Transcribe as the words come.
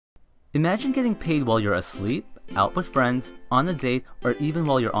Imagine getting paid while you're asleep, out with friends, on a date, or even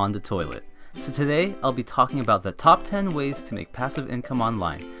while you're on the toilet. So today, I'll be talking about the top 10 ways to make passive income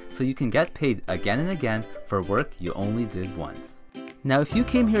online, so you can get paid again and again for work you only did once. Now, if you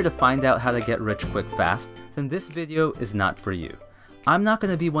came here to find out how to get rich quick fast, then this video is not for you. I'm not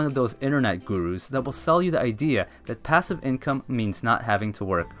going to be one of those internet gurus that will sell you the idea that passive income means not having to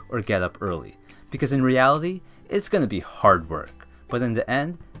work or get up early. Because in reality, it's going to be hard work, but in the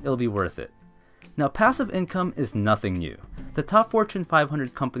end, it'll be worth it. Now, passive income is nothing new. The top Fortune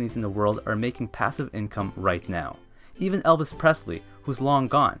 500 companies in the world are making passive income right now. Even Elvis Presley, who's long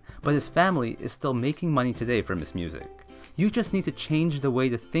gone, but his family is still making money today from his music. You just need to change the way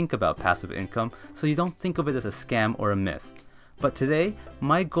to think about passive income so you don't think of it as a scam or a myth. But today,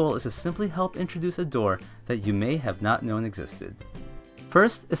 my goal is to simply help introduce a door that you may have not known existed.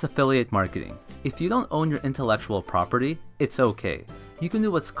 First is affiliate marketing. If you don't own your intellectual property, it's okay. You can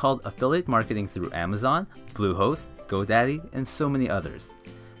do what's called affiliate marketing through Amazon, Bluehost, GoDaddy, and so many others.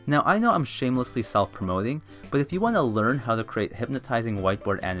 Now, I know I'm shamelessly self-promoting, but if you want to learn how to create hypnotizing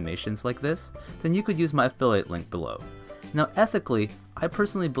whiteboard animations like this, then you could use my affiliate link below. Now, ethically, I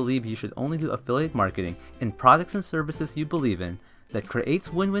personally believe you should only do affiliate marketing in products and services you believe in, that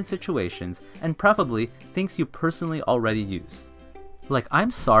creates win-win situations, and preferably things you personally already use. Like, I'm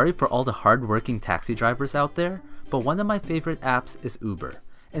sorry for all the hard-working taxi drivers out there, but one of my favorite apps is Uber.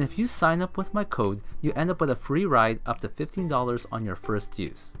 And if you sign up with my code, you end up with a free ride up to $15 on your first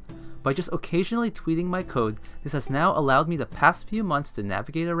use. By just occasionally tweeting my code, this has now allowed me the past few months to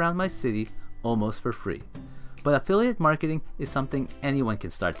navigate around my city almost for free. But affiliate marketing is something anyone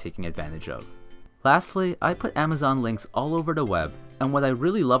can start taking advantage of. Lastly, I put Amazon links all over the web, and what I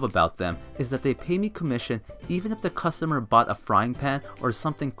really love about them is that they pay me commission even if the customer bought a frying pan or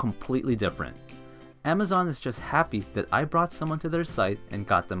something completely different. Amazon is just happy that I brought someone to their site and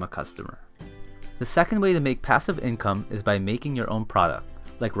got them a customer. The second way to make passive income is by making your own product,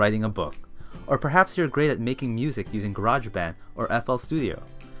 like writing a book. Or perhaps you're great at making music using GarageBand or FL Studio.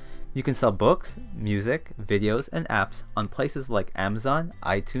 You can sell books, music, videos, and apps on places like Amazon,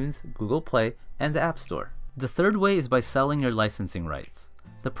 iTunes, Google Play, and the App Store. The third way is by selling your licensing rights.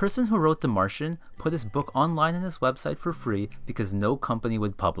 The person who wrote The Martian put his book online on his website for free because no company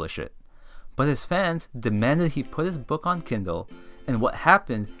would publish it. But his fans demanded he put his book on Kindle, and what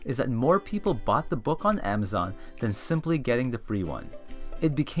happened is that more people bought the book on Amazon than simply getting the free one.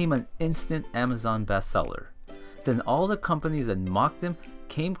 It became an instant Amazon bestseller. Then all the companies that mocked him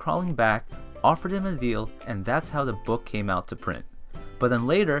came crawling back, offered him a deal, and that's how the book came out to print. But then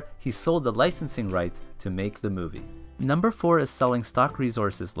later, he sold the licensing rights to make the movie. Number 4 is selling stock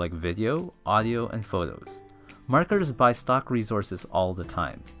resources like video, audio, and photos. Marketers buy stock resources all the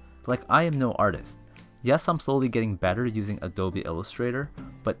time. Like, I am no artist. Yes, I'm slowly getting better using Adobe Illustrator,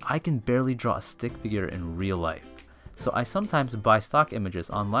 but I can barely draw a stick figure in real life. So I sometimes buy stock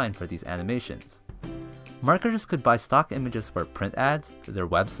images online for these animations. Marketers could buy stock images for print ads, their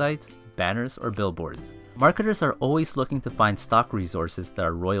websites, banners, or billboards. Marketers are always looking to find stock resources that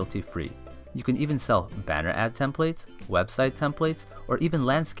are royalty-free. You can even sell banner ad templates, website templates, or even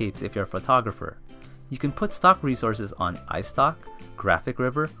landscapes if you're a photographer. You can put stock resources on iStock, Graphic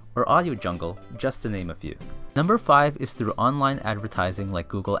River, or Audio Jungle, just to name a few. Number 5 is through online advertising like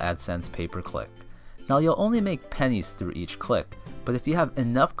Google AdSense pay-per-click. Now, you'll only make pennies through each click, but if you have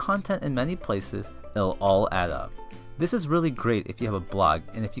enough content in many places, it'll all add up. This is really great if you have a blog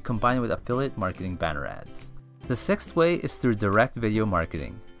and if you combine it with affiliate marketing banner ads. The 6th way is through direct video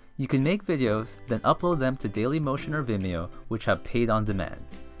marketing. You can make videos, then upload them to Dailymotion or Vimeo, which have paid on demand.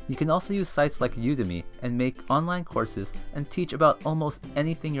 You can also use sites like Udemy and make online courses and teach about almost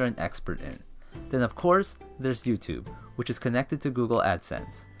anything you're an expert in. Then of course, there's YouTube, which is connected to Google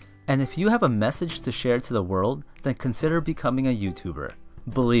AdSense. And if you have a message to share to the world, then consider becoming a YouTuber.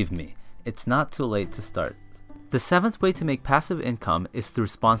 Believe me, it's not too late to start. The 7th way to make passive income is through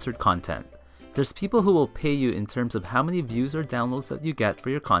sponsored content. There's people who will pay you in terms of how many views or downloads that you get for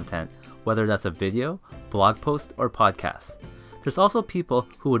your content, whether that's a video, blog post, or podcast. There's also people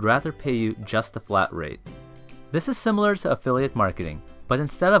who would rather pay you just a flat rate. This is similar to affiliate marketing, but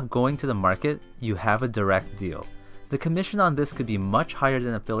instead of going to the market, you have a direct deal. The commission on this could be much higher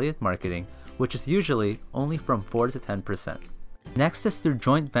than affiliate marketing, which is usually only from 4 to 10%. Next is through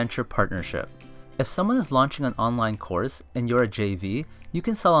joint venture partnership. If someone is launching an online course and you're a JV, you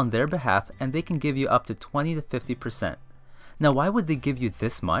can sell on their behalf and they can give you up to 20 to 50%. Now, why would they give you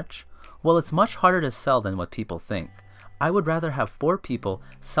this much? Well, it's much harder to sell than what people think. I would rather have 4 people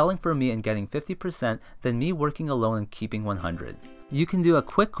selling for me and getting 50% than me working alone and keeping 100. You can do a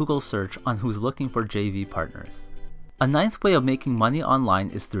quick Google search on who's looking for JV partners. A ninth way of making money online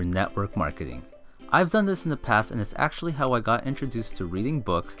is through network marketing. I've done this in the past, and it's actually how I got introduced to reading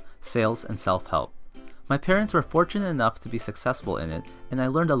books, sales, and self-help. My parents were fortunate enough to be successful in it, and I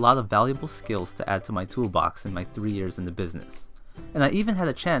learned a lot of valuable skills to add to my toolbox in my 3 years in the business. And I even had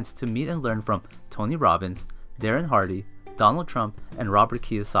a chance to meet and learn from Tony Robbins, Darren Hardy, Donald Trump, and Robert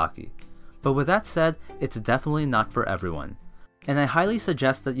Kiyosaki. But with that said, it's definitely not for everyone. And I highly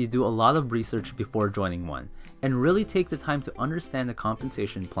suggest that you do a lot of research before joining one, and really take the time to understand the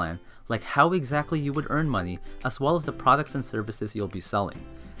compensation plan, like how exactly you would earn money, as well as the products and services you'll be selling.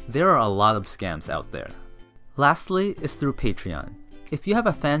 There are a lot of scams out there. Lastly is through Patreon. If you have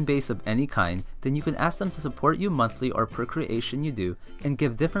a fan base of any kind, then you can ask them to support you monthly or per creation you do, and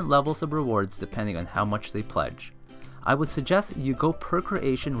give different levels of rewards depending on how much they pledge. I would suggest you go per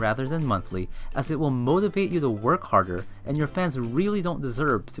creation rather than monthly, as it will motivate you to work harder, and your fans really don't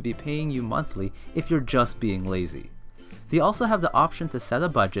deserve to be paying you monthly if you're just being lazy. They also have the option to set a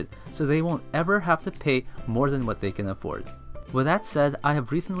budget, so they won't ever have to pay more than what they can afford. With that said, I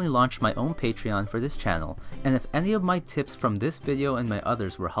have recently launched my own Patreon for this channel, and if any of my tips from this video and my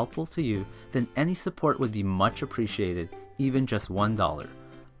others were helpful to you, then any support would be much appreciated, even just $1.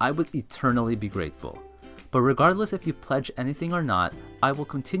 I would eternally be grateful. But regardless if you pledge anything or not, I will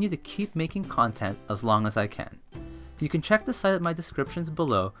continue to keep making content as long as I can. You can check the site at my descriptions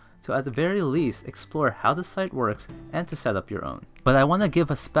below to at the very least explore how the site works and to set up your own. But I want to give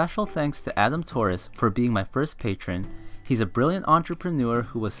a special thanks to Adam Torres for being my first patron. He's a brilliant entrepreneur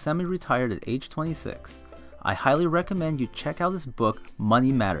who was semi-retired at age 26. I highly recommend you check out his book,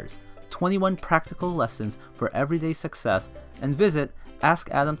 Money Matters, 21 Practical Lessons for Everyday Success, and visit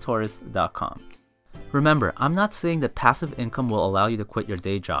askadamtorres.com. Remember, I'm not saying that passive income will allow you to quit your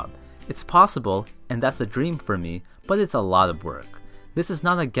day job. It's possible, and that's a dream for me, but it's a lot of work. This is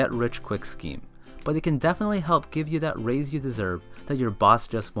not a get-rich-quick scheme, but it can definitely help give you that raise you deserve that your boss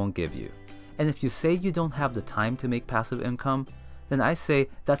just won't give you. And if you say you don't have the time to make passive income, then I say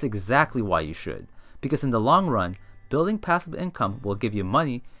that's exactly why you should, because in the long run, building passive income will give you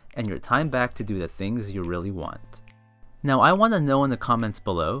money and your time back to do the things you really want. Now, I want to know in the comments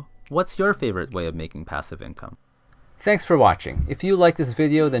below, what's your favorite way of making passive income? Thanks for watching. If you like this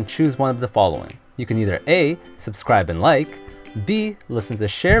video, then choose one of the following. You can either A, subscribe and like, B, listen to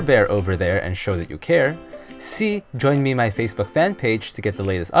Share Bear over there and show that you care, C, join me in my Facebook fan page to get the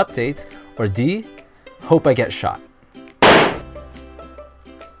latest updates, or D, hope I get shot.